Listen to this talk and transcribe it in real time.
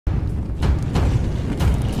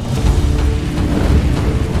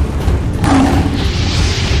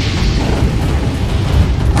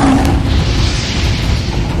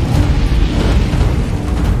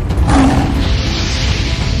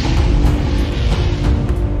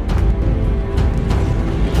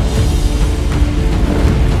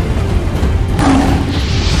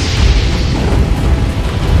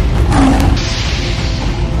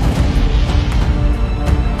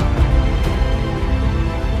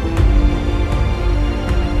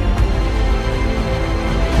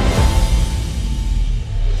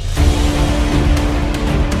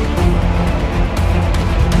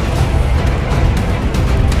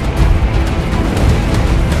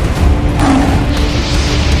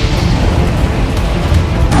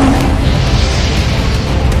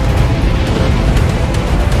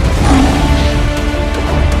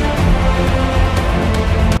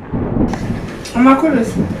Amakuru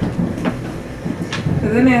se.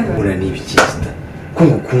 Eze neza. Urani ibikista. Ko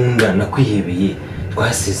ngukunda nakwihebeye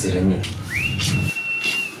twasezeranye.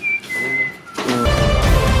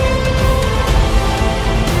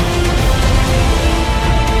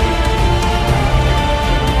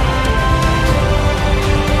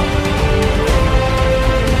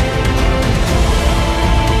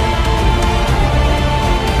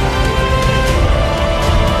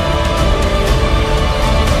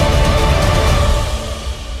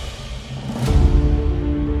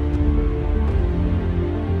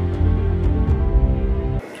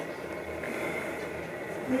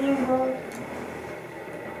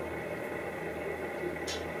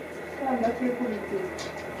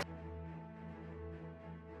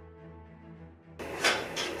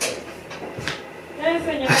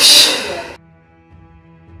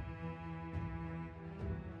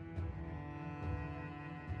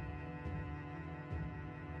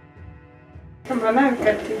 Mbona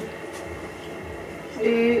kati.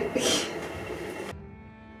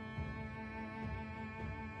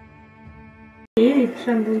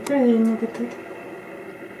 Ishyamba riteye mu gutaka.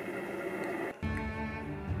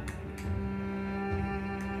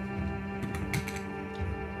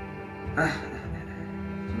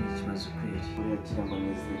 Ikibazo kweri. Uragira ngo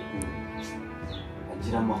nezerwe.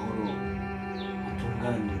 Agira amahoro.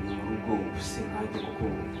 Atunganye mu rugo use nkajye kuko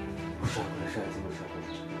ushaka urashatse gushaka.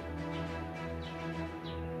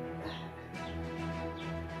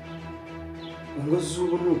 Ngo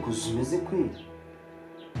zuba nuko zimeze kweri.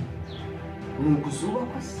 Nuko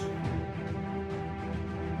zubakwa se.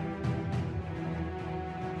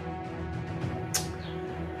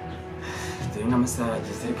 Dore n'amasaha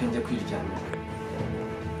ageze reka njya kwiryamira.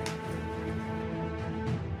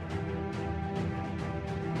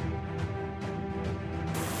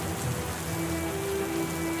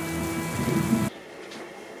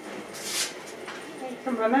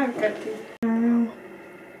 Mbona kati.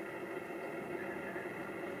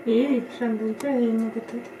 Ishyamba riteye mu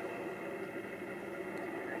gutaka.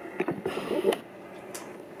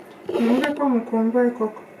 Numva ko mukumva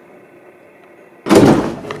koko.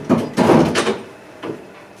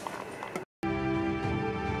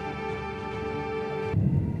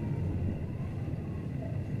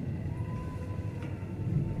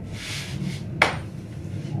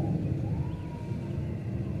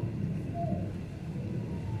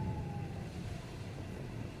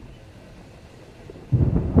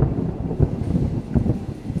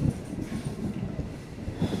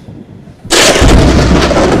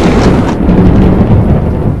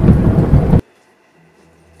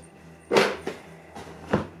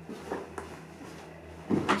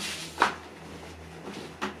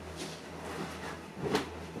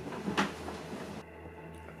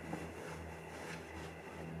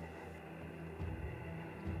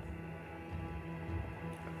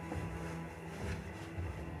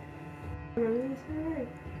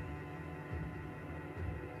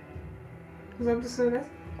 Zadusura.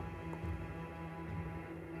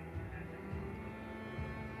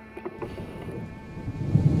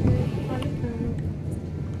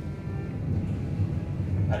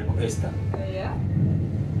 Ariko Esther. Yeah.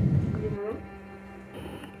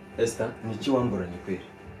 Esther, niki wamburanye kweri?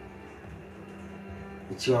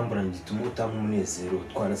 Niki wamburanye gituma utampa umunezero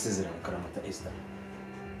twarasezeranye karamata Esther?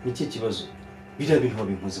 Niki kibazo? Biriya bintu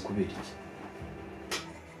wabinkoze kubera iki?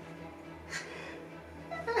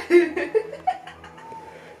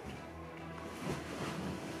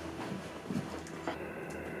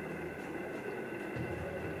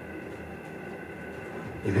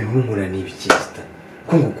 Ibihumura ni ibikista.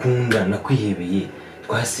 Ko ngukunda nakwihebeye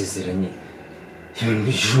twasezeranye. Ibintu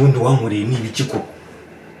bijundi wankoreye ni ibiki koko?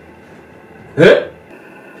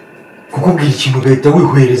 Kukubwira ikintu ugahita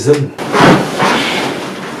wihwereza.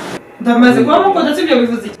 Ndamaze kuba mukunda sibyo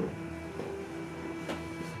bivuze iki?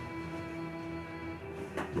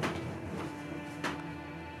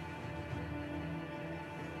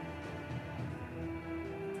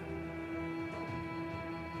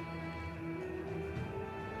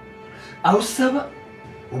 Aho usaba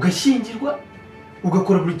ugashyingirwa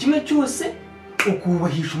ugakora buri kimwe cyose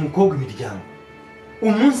ukubahisha umukobwa imiryango.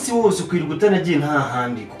 Umunsi wose ukwirirwa utanagiye nta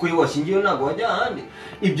handi kuko iyo washingiye ntabwo wajya ahandi.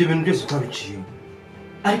 Ibyo bintu byose twabiciyemo.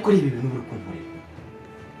 Ariko reba ibintu buri kunkorera.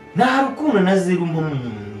 Nta rukundo na zero mpa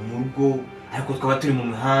mu rugo ariko twaba turi mu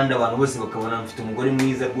mihanda abantu bose bakabona mfite umugore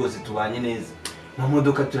mwiza rwose tubanye neza. Mu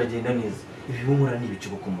modoka turagenda neza. Ibihumura ni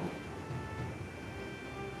ibicuko ku rugo.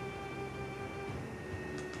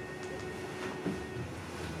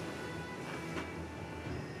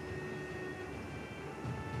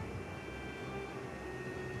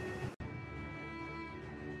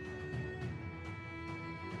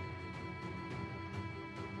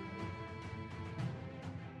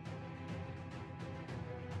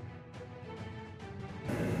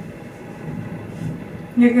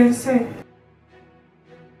 Nyagasani.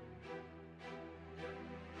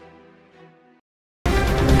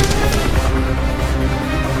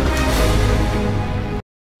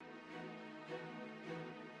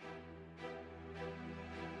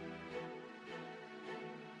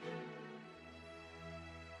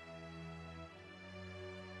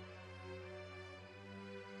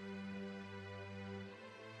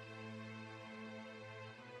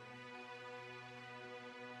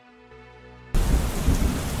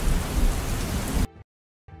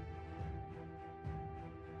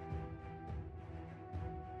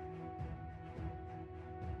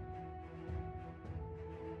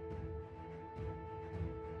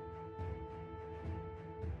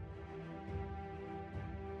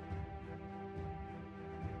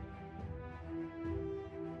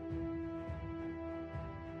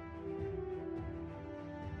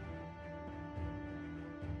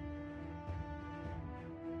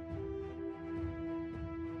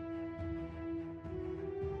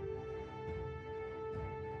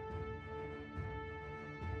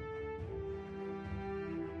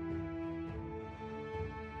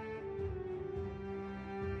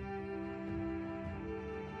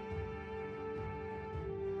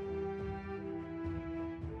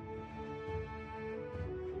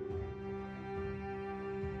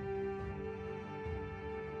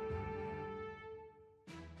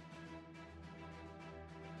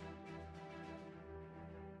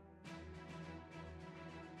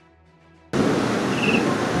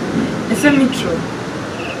 Ese Mico,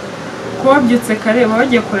 ko wabyutse kare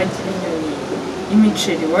wagiye kuragira inyoni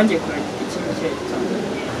imiceri wagiye kuragira ikintu cyose.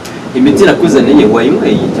 Imiti nakuzaniye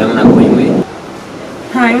wayinyweye cyangwa ntabwo wayinyweye?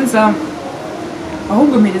 Ntayo nzamo,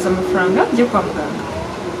 ahubwo mpereza amafaranga njye kwa muganga.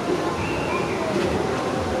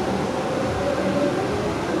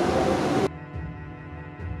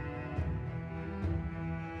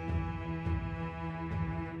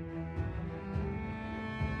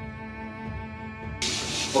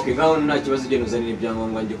 Okay, ngaho nta kibazo ugenda uzanira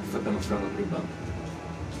ibyangombwa njye gufata amafaranga kuri banki.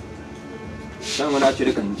 Cyangwa ntacyo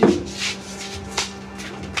reka njye.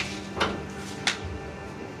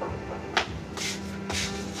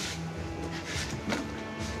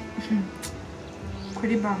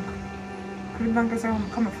 Kuri banki zaho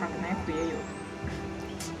muka amafaranga nayakuyeyo.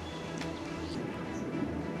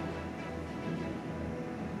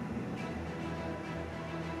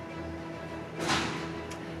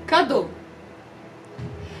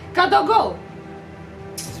 Kadogo!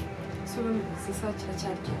 Sobanura sisa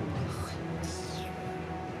kiracyaryo.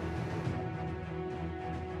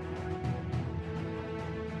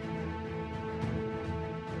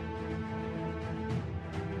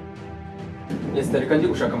 Yes, reka njye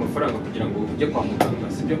gushaka amafaranga kugira ngo ujye kwa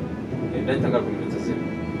muganga, sibyo? Ndahita ngaruka mu minota zero.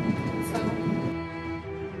 Sawa.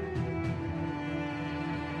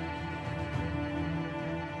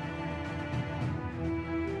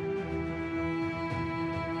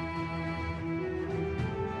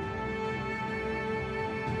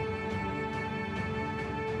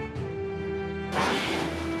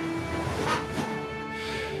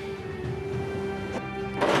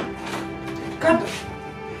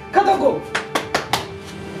 Kadogo!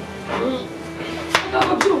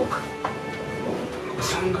 Kadogo byuka!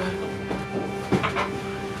 Usanga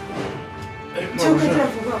Cyuka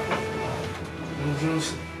cyavuga.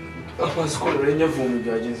 akazi ko rurenya vumu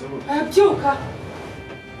byagenze ubu. Byuka.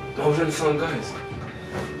 Ntabwo nisanga heza.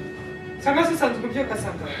 Sanga se sanzwe byuka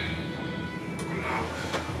sanga.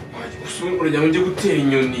 Usumura njya njye gutera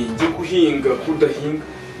inyoni, njye guhinga kudahinga.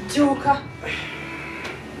 Byuka.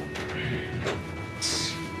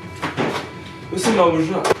 Ese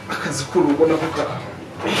nabuja akazi k'urugo nako kara.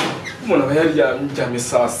 Umuntu aba yaryamye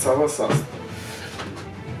saa saba saa sita.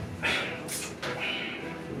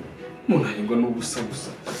 Umuntu ahingwa n'ubusa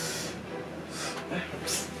gusa.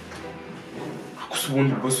 Gusa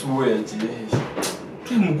ubundi bwose ubu yagiye hehe?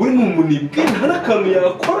 Uriya mugore ni umunebwe nta n'akantu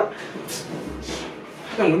yakora.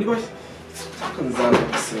 Ngo niba nzana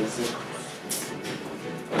gusezera.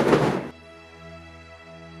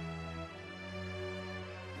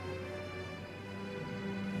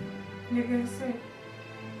 Nyagasani.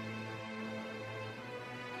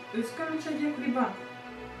 Uziko Mico agiye kuri banki.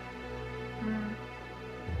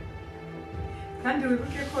 Kandi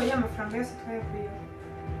wibuke ko ya mafaranga yose twayakuyeho.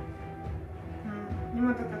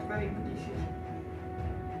 N'imodoka twarayigurishije.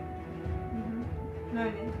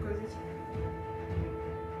 None dukoze iki?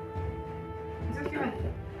 Nzo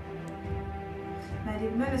kwibandira.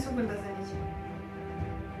 None se ubwo ndazana iki?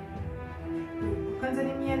 Uko nzana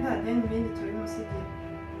imyenda then ibindi tubimusigiye.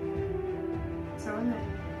 Sawa nari.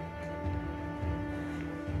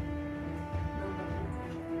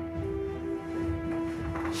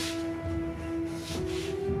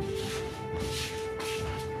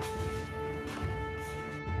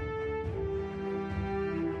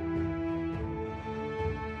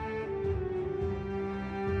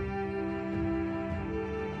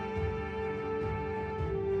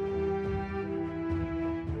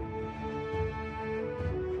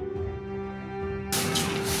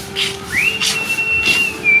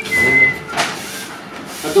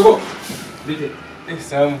 Go. Bite.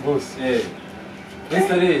 Sam boss.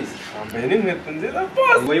 Ese wambaye n'inkweto nziza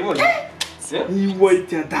boss. Wayibonye? Iyi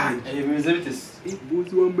white yadanje. Bimeze bite?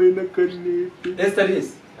 Boss wambaye na karinete. Ese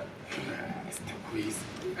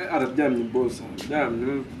araryamye boss.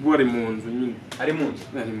 Aryamye bari mu nzu nyine. ari mu nzu.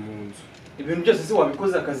 Ari mu nzu. Ibintu byose se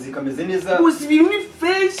wabikoze akazi kameze neza. Boss ibintu ni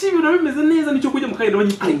fresh, ibintu bimeze neza nicyo kujya mu kayira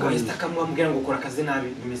Ariko banyitekanye. Esther kamwambwira ngo ukora akazi nabi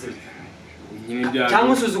bimeze bite? Nyine bya.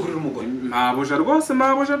 Cyangwa usuzugurira umugore. Maboja rwose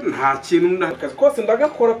maboja nta kintu akazi kose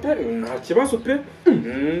ndagakora pe nta kibazo pe.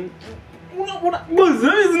 Boss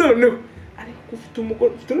abizi noneho. Ariko ufite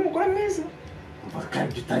umugore, ufite n'umugore mwiza.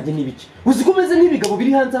 Bakabyo utange n'ibiki. Uzi ko umeze n'ibigabo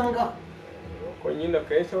biri hanze aha ngaha. Ko nyine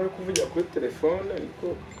akenshi bari kuvugira kuri telefone ariko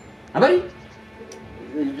Abari?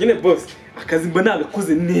 nyine boss akazi mba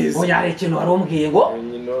nagakoze neza. Oya hari ikintu warumbwiye ngo?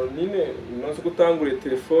 Nyine nonse gutangura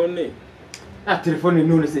telefone. Telefone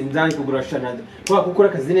none se nzanye kugura shanade. Kwa gukora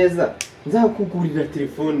akazi neza. Nzakugurira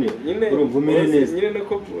telefone. Urumva umere neza. Nyine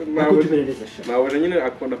nako maboja nyine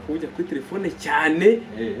akunda kuvugira kuri telefone cyane.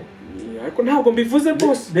 Ariko ntabwo mbivuze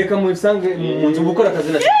boss. Reka mu bisange mu nzu gukora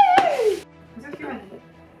akazi neza.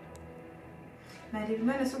 Nari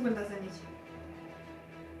none se ubwo ndazana iki?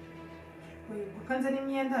 Oya kuko nzana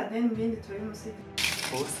imyenda then ibindi turabimusige.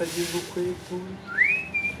 Boss agize ukweto.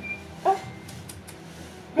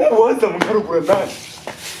 Waza mugarugura ndani.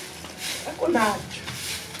 Ako ntacyo.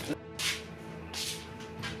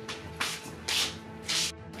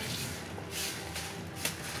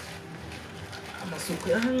 Amasuku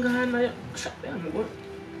y'ahangaha nayo ya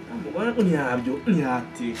mugore ntiyabyo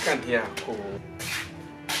ntiyateka ntiyako.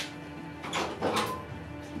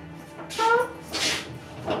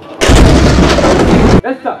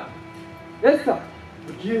 Esther.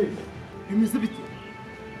 Ugiye. Bimeze bite?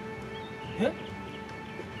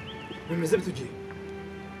 Bimeze bite ugiye?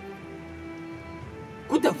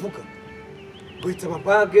 Kudavuga. Guhita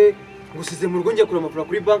amabanke ngusize mu rugo njya kureba amafaranga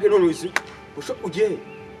kuri banke none uzi ugiye.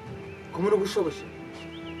 Kumwe no gushobosha.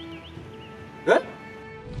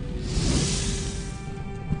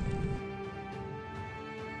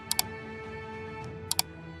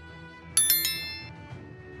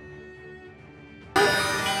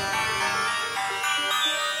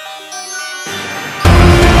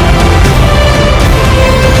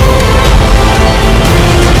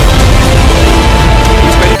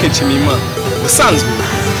 Nshimiyimana ubusanzwe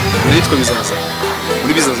nitwa Bizaza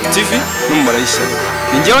muri Bizaza TV no mu Marayishyamba.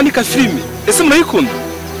 Ninjye wandika filime. Ese murayikunda?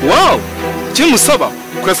 Wow! Cyo musaba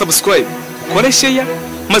kuri subscribe, kore share,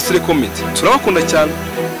 maze comment. Turabakunda cyane.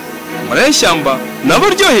 Marayishyamba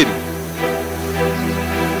nabaryohere.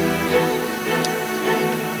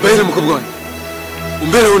 Bahera mukobwa wanjye.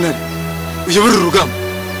 Umbereho ntari. Uyobora urugamba.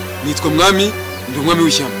 Nitwa Mwami, ndi umwami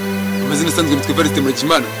w'ishyamba. Amazina asanzwe nitwa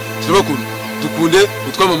Nshimiyimana. Turabakunda. Dukunde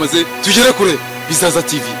utwamamaze tugere kure. Bizaza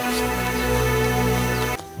TV.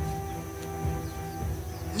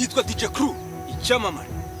 Nitwa DJ Crew, icyamamare.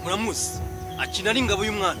 Muramuzi. Akina ari ingabo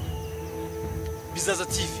y'umwana. Bizaza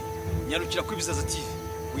TV. Nyarukira kuri Bizaza TV.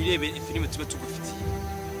 Wirebere filime tube tugufitiye.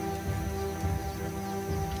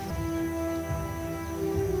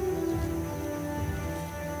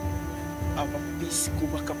 Ababisi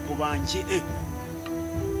kubaka banjye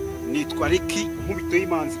nitwa Ricky nkubito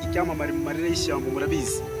y'imanzi icyamamare mu marira y'ishyamba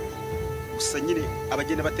murabizi. Gusa nyine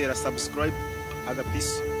abagenda batera subscribe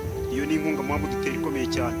agapisi iyo ni inkunga muba mudutera ikomeye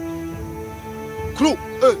cyane. Crew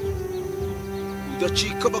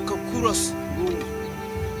udacika bakakurasa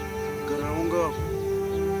garaho ngaho.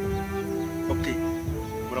 Okay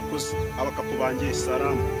murakoze abakapo banjye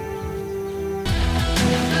salamu.